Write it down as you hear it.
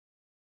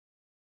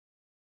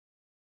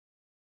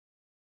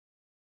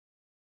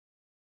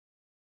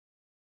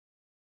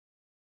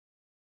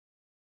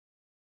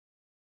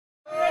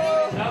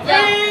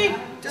3,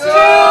 2, 1.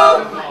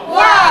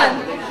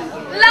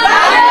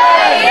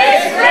 London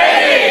is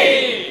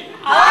ready!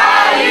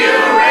 Are you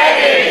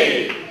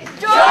ready?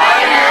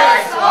 Join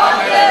us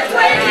on the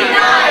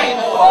 29th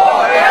for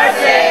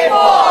Bersih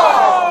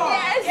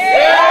 4!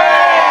 Yes!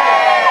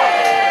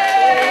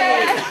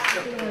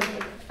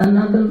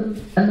 Another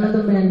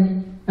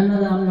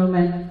UMNO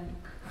man,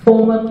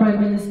 former Prime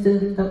Minister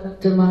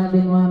Dr.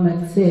 Mahathir Mohamad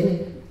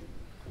said,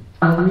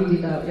 I'll read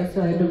it out just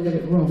so I don't get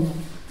it wrong.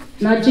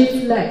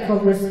 Najib's lack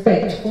of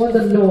respect for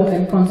the law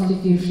and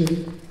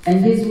constitution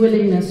and his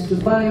willingness to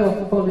buy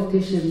off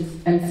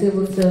politicians and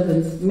civil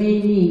servants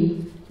may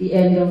mean the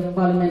end of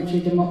parliamentary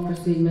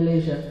democracy in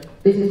Malaysia.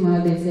 This is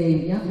Mahathir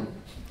saying, yeah?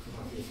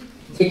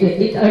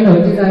 I know,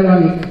 it is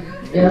ironic.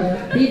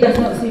 Yeah? He does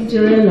not seem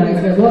to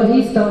realize that what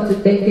he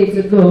started decades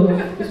ago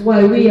is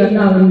why we are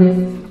now in this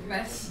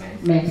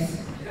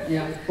mess.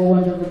 Yeah, for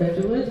want of a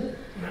better word.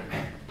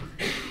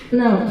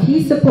 Now,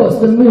 he supports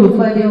the move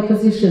by the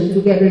opposition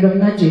to get rid of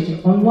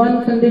Najib on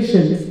one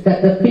condition,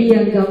 that the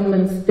PN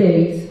government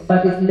stays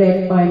but is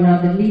led by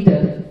another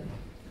leader,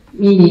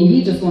 meaning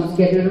he just wants to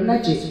get rid of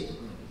Najib.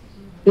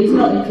 He's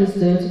not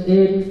interested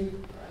in,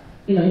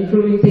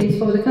 improving things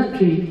for the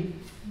country.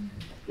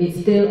 It's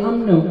still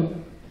UMNO.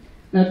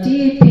 Now,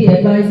 DAP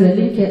advisor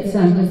Linket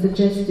Sang has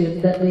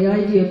suggested that the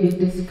idea be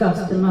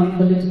discussed among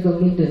political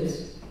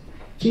leaders.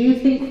 Do you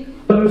think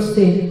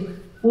Bersih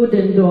would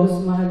endorse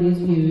Mahathir's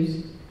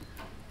views?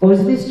 Or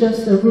is this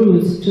just a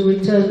ruse to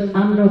return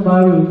UMNO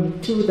Baru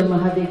to the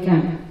Mahathir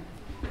camp?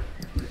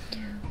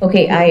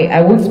 Okay,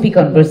 I won't speak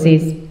on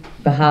Bersih's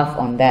behalf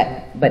on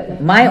that, but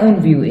my own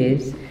view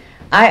is,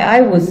 I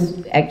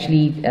was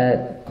actually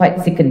quite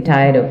sick and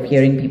tired of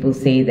hearing people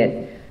say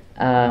that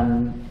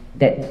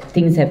that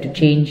things have to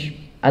change,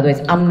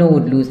 otherwise UMNO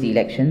would lose the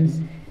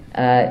elections.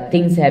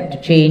 Things have to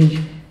change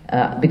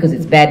because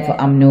it's bad for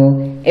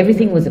UMNO.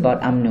 Everything was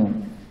about UMNO.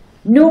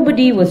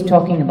 Nobody was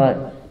talking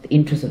about the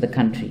interests of the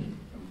country.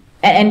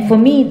 And for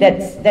me,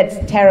 that's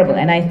terrible.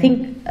 And I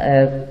think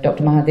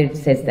Dr. Mahathir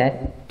says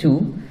that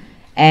too.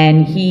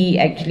 And he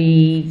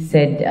actually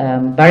said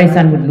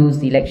Barisan would lose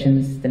the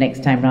elections the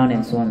next time round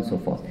and so on and so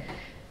forth.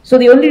 So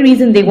the only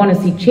reason they want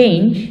to see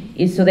change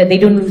is so that they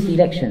don't lose the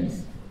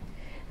elections.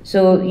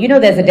 So,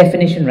 there's a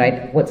definition,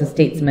 right? What's a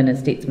statesman?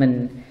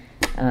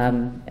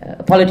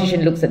 A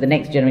politician looks at the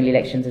next general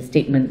elections, a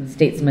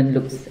statesman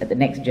looks at the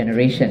next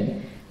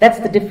generation. That's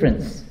the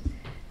difference.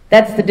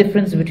 That's the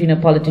difference between a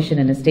politician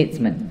and a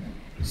statesman.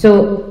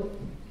 So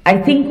I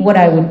think what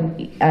I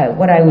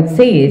would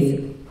say is,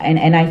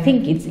 and I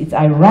think it's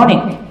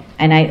ironic,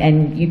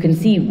 and you can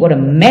see what a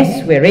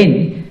mess we're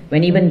in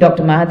when even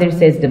Dr. Mahathir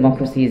says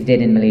democracy is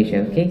dead in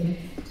Malaysia, okay?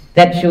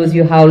 That shows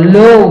you how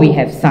low we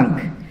have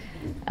sunk.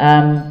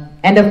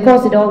 And of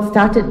course it all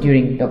started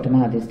during Dr.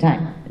 Mahathir's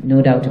time,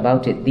 no doubt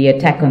about it. The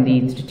attack on the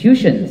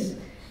institutions,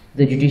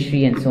 the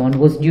judiciary and so on,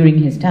 was during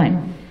his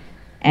time.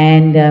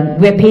 And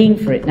we're paying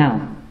for it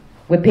now.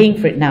 We're paying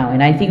for it now.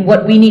 And I think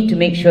what we need to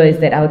make sure is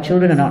that our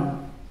children are not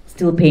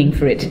still paying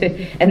for it.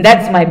 And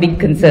that's my big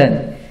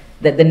concern,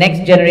 that the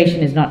next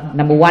generation is not,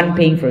 number one,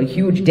 paying for a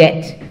huge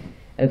debt,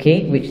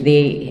 okay, which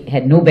they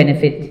had no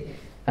benefit,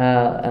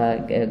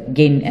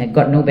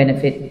 got no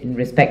benefit in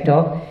respect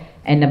of.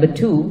 And number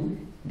two,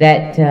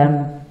 that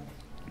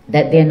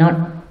they're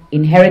not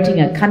inheriting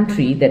a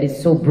country that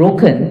is so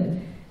broken,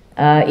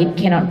 it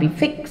cannot be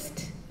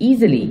fixed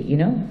easily,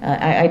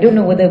 I don't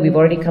know whether we've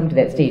already come to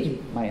that stage,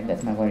 Mariam,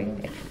 that's my worry.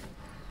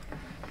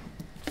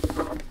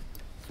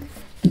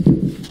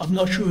 I'm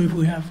not sure if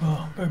we have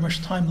very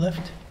much time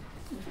left.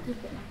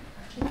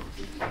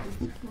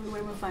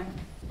 We're fine.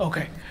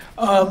 Okay.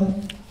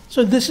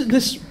 So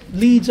this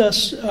leads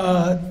us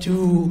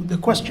to the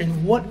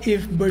question, what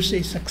if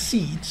Bersih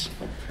succeeds?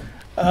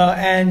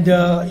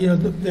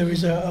 There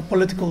is a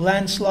political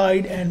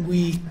landslide and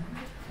we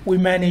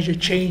manage a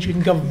change in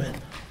government.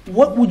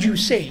 What would you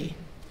say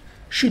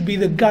should be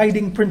the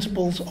guiding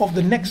principles of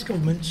the next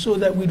government so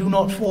that we do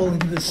not fall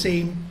into the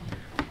same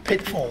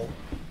pitfall?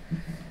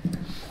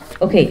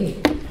 Okay.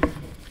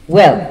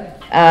 Well,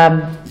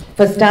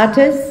 for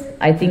starters,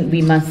 I think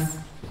we must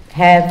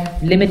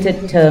have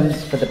limited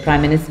terms for the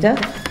Prime Minister,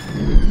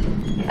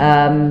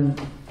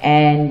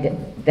 and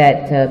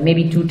that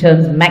maybe 2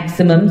 terms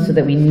maximum so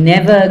that we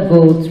never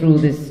go through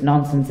this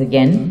nonsense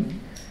again.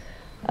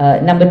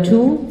 Number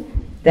 2,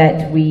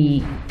 that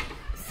we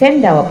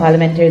send our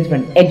parliamentarians for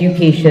an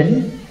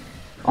education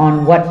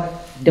on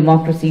what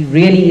democracy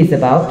really is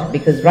about,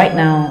 because right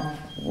now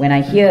when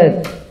I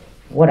hear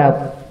what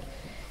our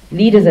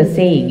leaders are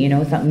saying,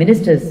 some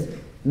ministers,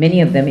 many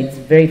of them, it's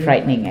very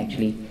frightening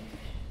actually.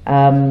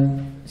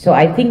 So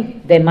I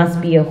think there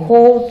must be a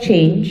whole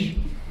change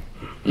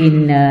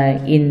in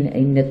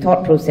the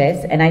thought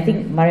process. And I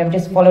think, Mariam,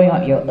 just following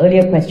up your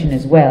earlier question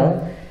as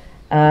well,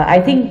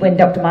 I think when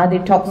Dr.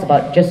 Mahathir talks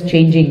about just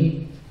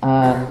changing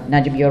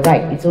Najib, you're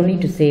right, it's only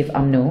to save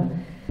UMNO.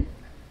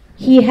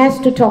 He has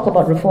to talk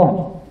about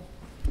reform.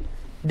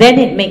 Then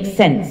it makes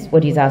sense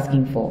what he's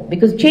asking for,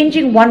 because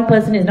changing one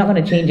person is not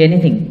going to change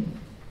anything.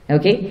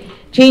 Okay?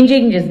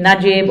 Changing just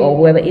Najib or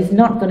whoever is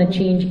not going to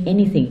change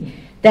anything.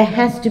 There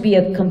has to be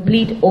a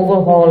complete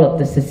overhaul of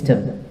the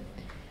system.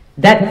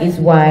 That is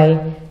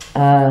why,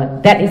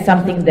 that is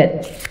something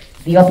that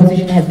the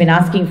opposition has been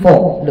asking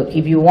for. Look,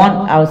 if you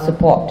want our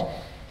support,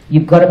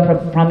 you've got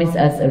to promise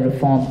us a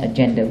reform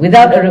agenda.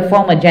 Without a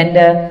reform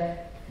agenda,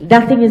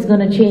 nothing is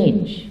going to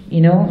change.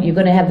 You know, you're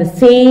going to have the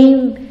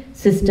same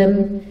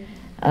system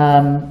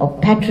of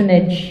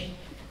patronage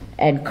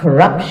and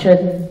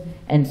corruption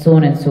and so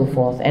on and so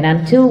forth. And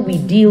until we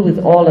deal with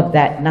all of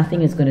that,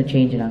 nothing is going to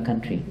change in our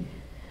country.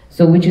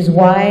 So, which is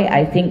why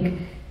I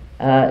think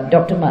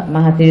Dr.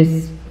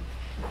 Mahathir's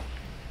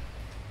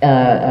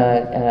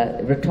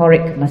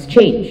rhetoric must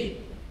change.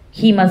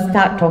 He must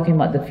start talking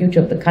about the future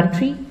of the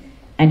country,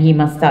 and he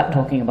must start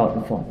talking about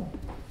reform.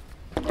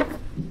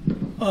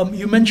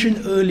 You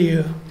mentioned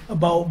earlier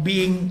about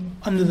being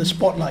under the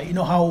spotlight, you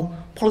know, how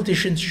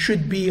politicians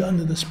should be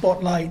under the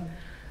spotlight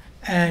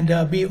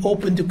and be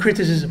open to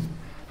criticism.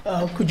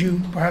 Could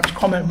you perhaps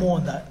comment more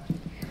on that?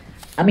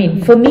 I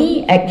mean, for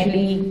me,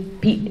 actually,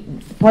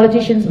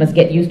 politicians must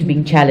get used to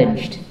being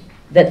challenged.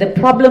 That the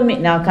problem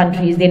in our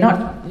country is they're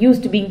not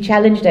used to being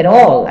challenged at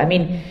all. I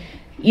mean,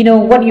 you know,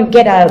 what you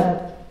get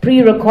are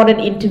pre-recorded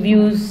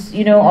interviews,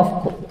 you know,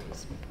 of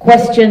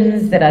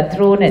questions that are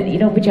thrown at, you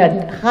know, which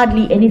are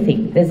hardly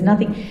anything. There's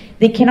nothing.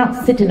 They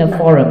cannot sit in a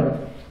forum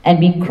and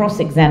be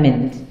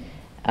cross-examined.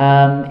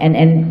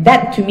 And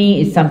that, to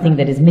me, is something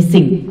that is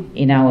missing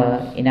in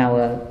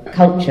our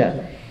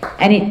culture.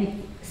 And it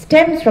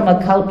stems from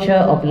a culture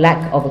of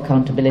lack of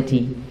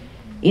accountability.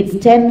 It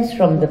stems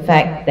from the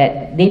fact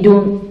that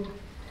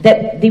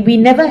we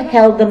never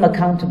held them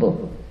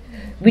accountable,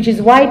 which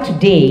is why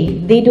today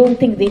they don't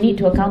think they need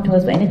to account to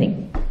us for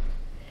anything.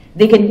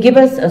 They can give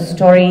us a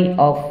story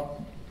of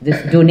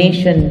this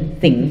donation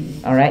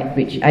thing, all right,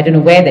 which I don't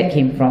know where that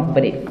came from,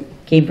 but it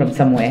came from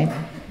somewhere.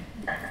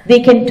 They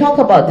can talk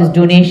about this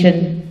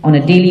donation on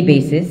a daily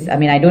basis. I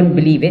mean, I don't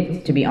believe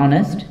it, to be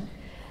honest.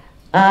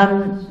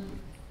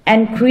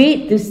 And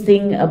create this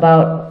thing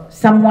about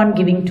someone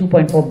giving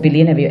 2.4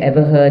 billion. Have you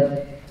ever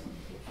heard?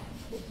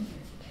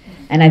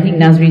 And I think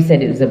Nazri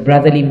said it was a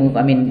brotherly move.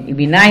 I mean, it'd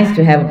be nice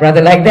to have a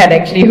brother like that,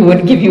 actually, who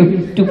would give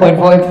you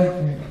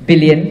 2.4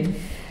 billion.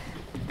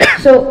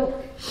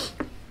 So,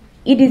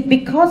 it is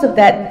because of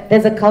that,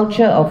 there's a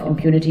culture of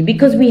impunity,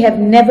 because we have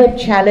never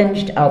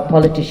challenged our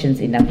politicians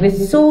enough. We're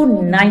so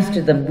nice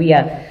to them.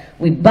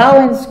 We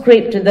bow and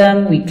scrape to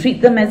them. We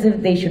treat them as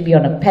if they should be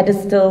on a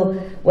pedestal,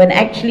 when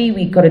actually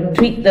we got to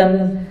treat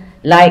them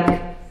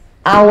like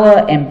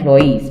our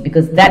employees,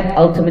 because that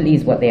ultimately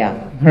is what they are,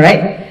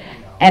 right?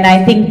 And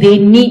I think they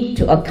need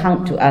to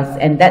account to us,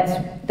 and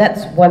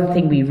that's one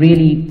thing we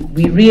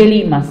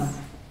really must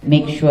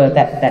make sure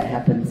that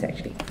happens,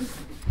 actually.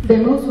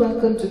 They're most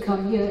welcome to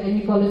come here.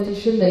 Any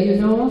politician that you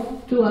know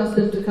of, to ask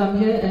them to come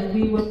here, and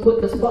we will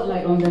put the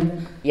spotlight on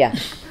them. Yeah,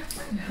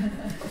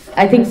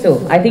 I think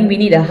so. I think we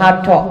need a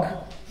hard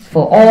talk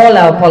for all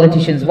our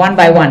politicians, one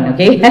by one,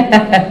 okay?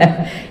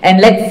 And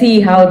let's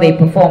see how they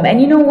perform. And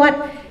you know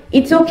what?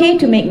 It's okay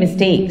to make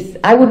mistakes.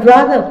 I would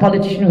rather a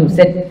politician who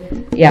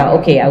said, yeah,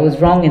 okay, I was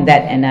wrong in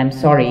that and I'm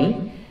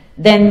sorry,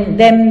 than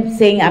them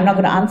saying, I'm not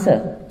going to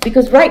answer.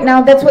 Because right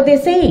now, that's what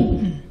they're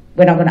saying.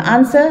 We're not going to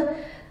answer.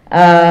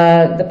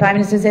 The Prime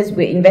Minister says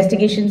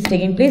investigations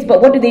taking place,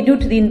 but what do they do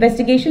to the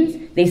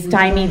investigations? They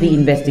stymie the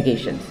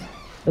investigations.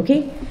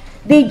 Okay?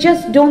 They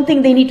just don't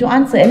think they need to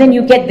answer. And then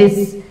you get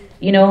this,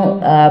 you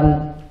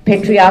know,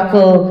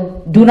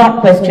 patriarchal, do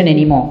not question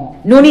anymore.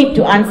 No need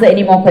to answer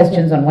any more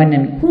questions on one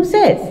and who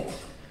says?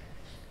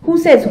 Who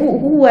says?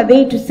 Who are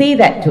they to say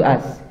that to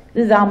us?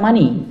 This is our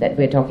money that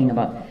we're talking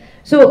about.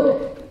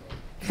 So,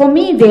 for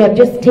me, they have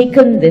just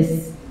taken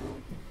this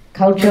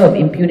culture of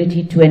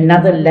impunity to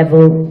another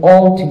level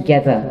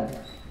altogether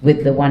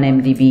with the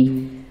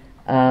 1MDB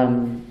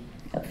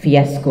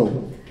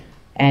fiasco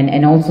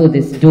and also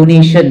this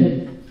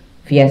donation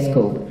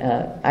fiasco.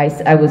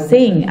 I was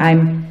saying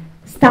I'm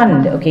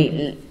stunned.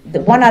 Okay,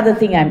 the one other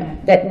thing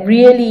that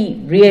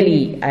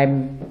really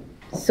I'm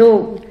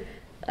so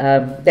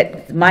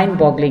that's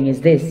mind-boggling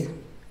is this.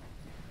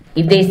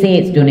 If they say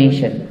it's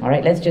donation, all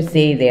right, let's just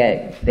say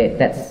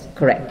that's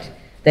correct,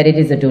 that it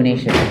is a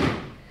donation.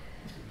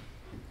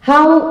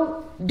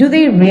 How do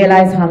they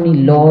realize how many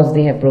laws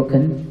they have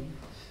broken?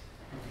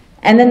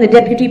 And then the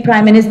Deputy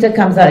Prime Minister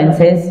comes out and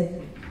says,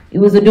 it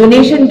was a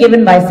donation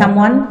given by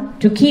someone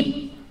to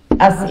keep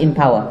us in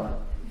power.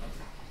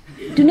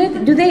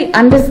 Do they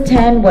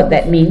understand what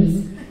that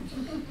means?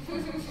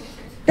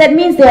 That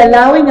means they're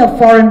allowing a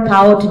foreign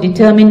power to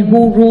determine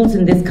who rules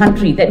in this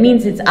country. That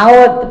means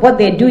what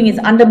they're doing is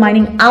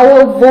undermining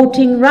our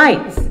voting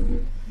rights.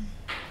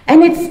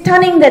 And it's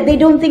stunning that they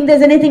don't think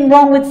there's anything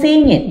wrong with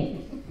saying it.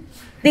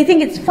 They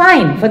think it's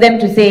fine for them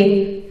to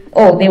say,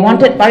 oh, they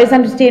wanted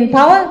Barisan to stay in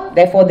power,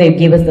 therefore they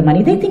gave us the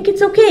money. They think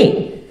it's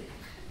okay.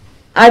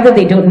 Either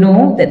they don't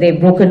know that they've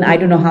broken I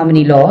don't know how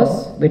many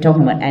laws. We're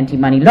talking about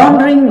anti-money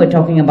laundering, we're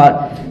talking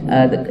about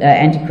the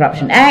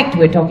Anti-Corruption Act,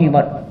 we're talking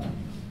about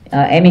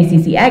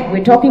MACC Act,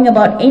 we're talking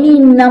about any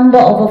number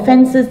of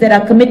offences that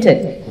are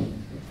committed.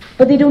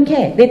 but they don't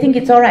care. They think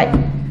it's all right.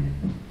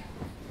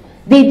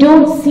 They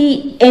don't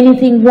see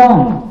anything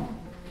wrong.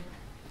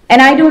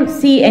 And I don't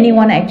see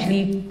anyone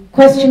actually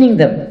questioning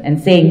them and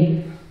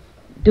saying,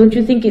 don't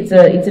you think it's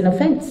an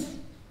offense?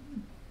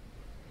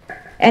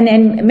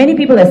 And many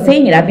people are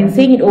saying it. I've been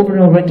saying it over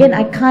and over again.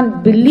 I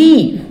can't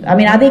believe. I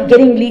mean, are they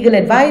getting legal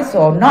advice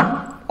or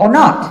not? Or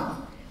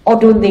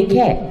don't they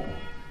care?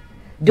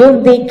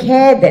 Don't they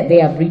care that they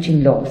are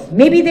breaching laws?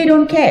 Maybe they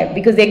don't care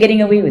because they're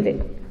getting away with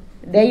it.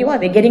 There you are,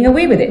 they're getting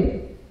away with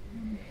it.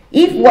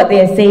 If what they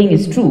are saying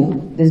is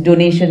true, this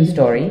donation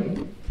story,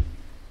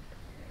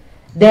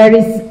 there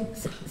is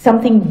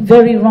something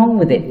very wrong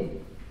with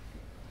it.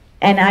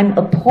 And I'm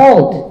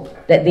appalled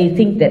that they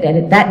think that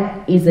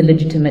that is a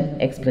legitimate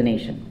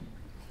explanation.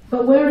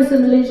 But where is the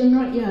Malaysian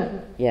right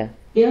yet? Yeah.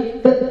 Yeah,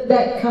 but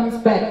that comes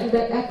back to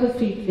that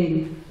apathy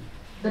thing.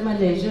 The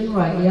Malaysian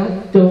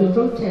Rakyat don't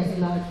protest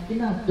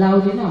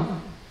loud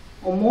enough,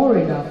 or more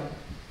enough.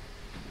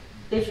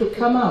 They should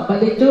come out, but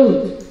they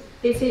don't.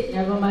 They say,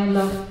 never mind,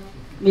 love.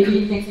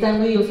 Maybe next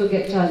time we also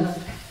get chance.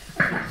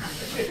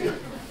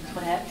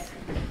 Perhaps.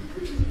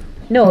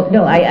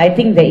 No, I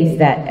think there is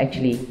that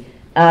actually.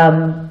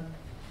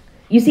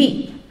 You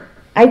see,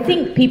 I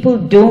think people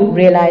don't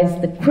realize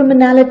the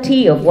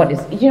criminality of what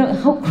is,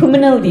 how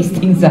criminal these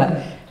things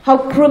are, how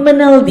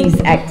criminal these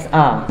acts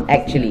are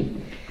actually.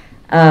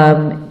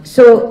 And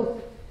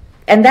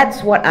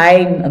that's what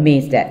I'm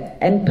amazed at.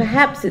 And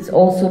perhaps it's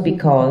also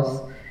because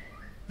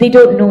they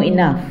don't know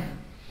enough,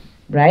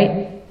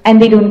 right?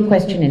 And they don't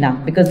question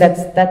enough, because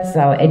that's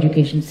our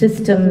education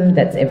system,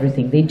 that's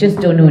everything. They just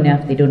don't know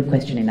enough, they don't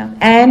question enough.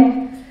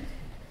 And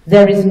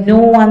there is no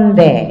one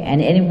there,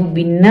 and it would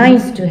be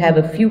nice to have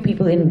a few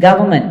people in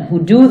government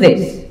who do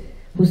this,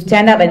 who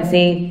stand up and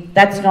say,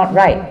 that's not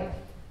right,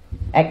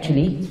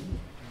 actually.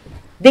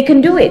 They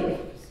can do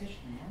it.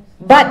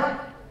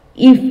 But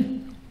if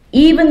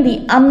even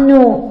the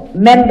UMNO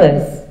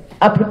members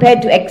are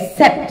prepared to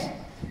accept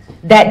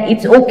that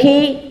it's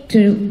okay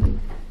to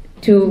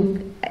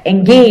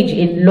engage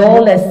in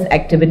lawless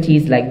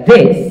activities like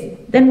this,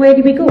 then where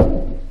do we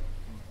go?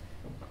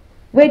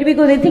 Where do we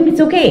go? They think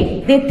it's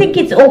okay. They think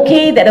it's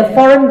okay that a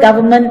foreign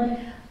government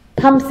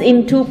pumps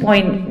in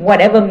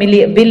 2.whatever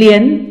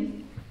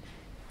billion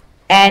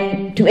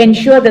and to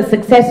ensure the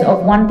success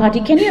of one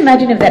party. Can you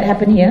imagine if that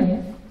happened here?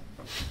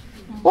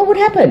 What would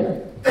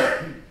happen?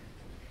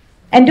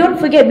 And don't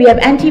forget, we have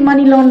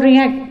Anti-Money Laundering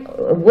Act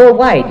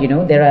worldwide,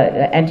 there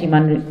are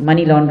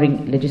anti-money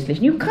laundering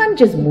legislation. You can't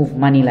just move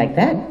money like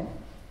that.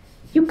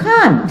 You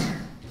can't.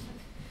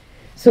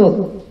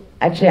 So,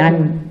 actually,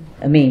 I'm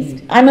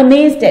amazed. I'm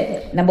amazed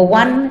at, number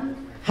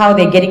one, how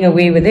they're getting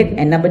away with it,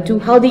 and number two,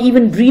 how they're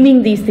even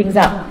dreaming these things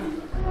up.